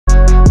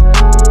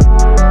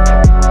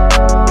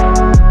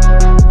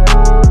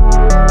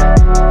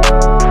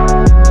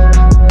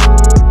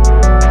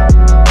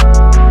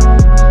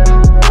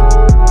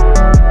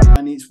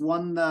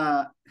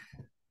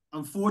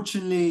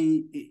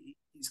unfortunately,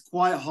 it's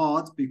quite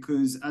hard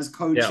because as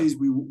coaches,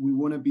 we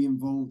want to be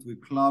involved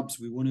with clubs,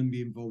 we want to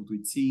be involved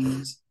with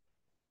teams.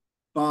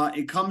 But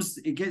it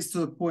gets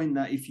to a point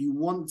that if you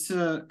want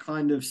to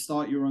kind of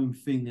start your own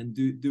thing and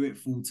do it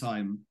full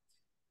time,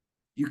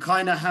 you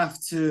kind of have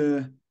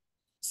to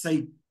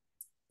say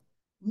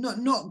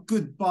not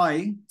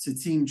goodbye to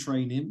team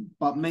training,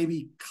 but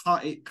maybe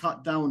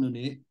cut down on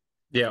it.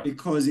 Yeah.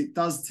 Because it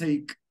does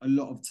take a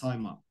lot of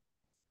time up.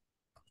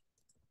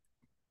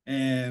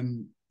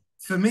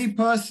 For me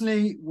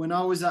personally, when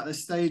I was at the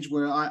stage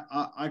where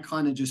I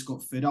kind of just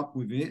got fed up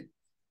with it,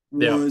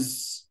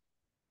 was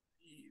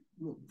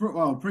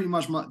pretty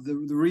much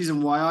the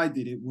reason why I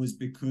did it was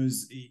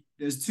because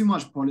there's too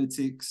much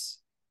politics.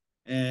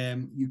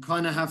 You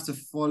kind of have to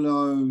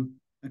follow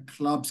a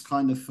club's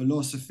kind of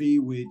philosophy,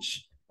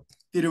 which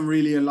didn't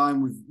really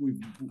align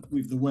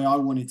with the way I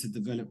wanted to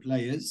develop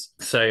players.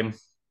 Same.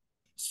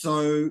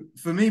 So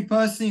for me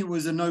personally, it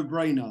was a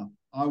no-brainer.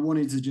 I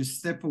wanted to just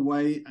step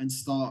away and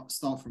start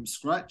from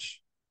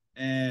scratch.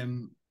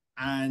 And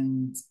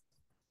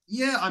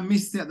yeah, I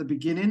missed it at the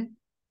beginning,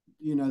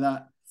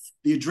 that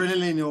the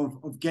adrenaline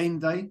of game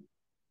day,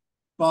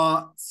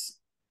 but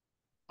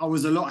I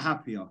was a lot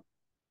happier.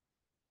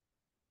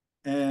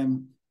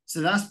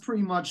 So that's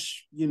pretty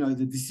much,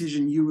 the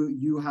decision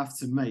you have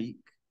to make,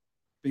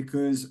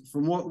 because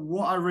from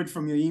what I read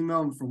from your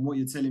email and from what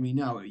you're telling me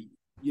now,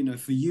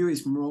 for you,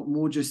 it's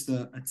more just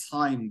a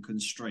time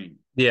constraint.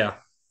 Yeah.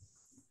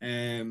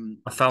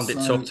 I found it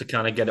tough to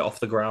kind of get it off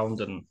the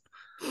ground. And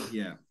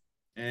yeah.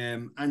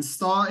 And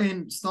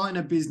starting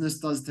a business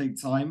does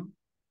take time.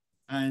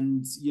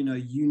 And,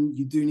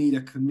 you do need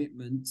a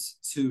commitment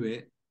to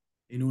it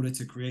in order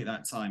to create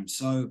that time.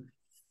 So,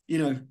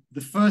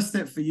 the first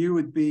step for you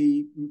would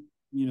be,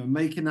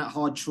 making that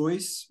hard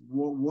choice.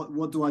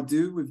 What do I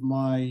do with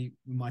my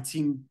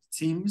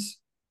teams?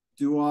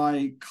 Do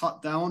I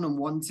cut down on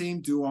one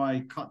team? Do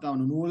I cut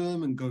down on all of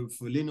them and go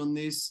full in on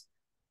this?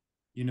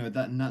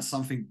 That's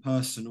something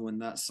personal,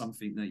 and that's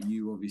something that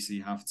you obviously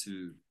have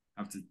to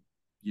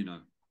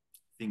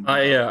think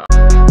about.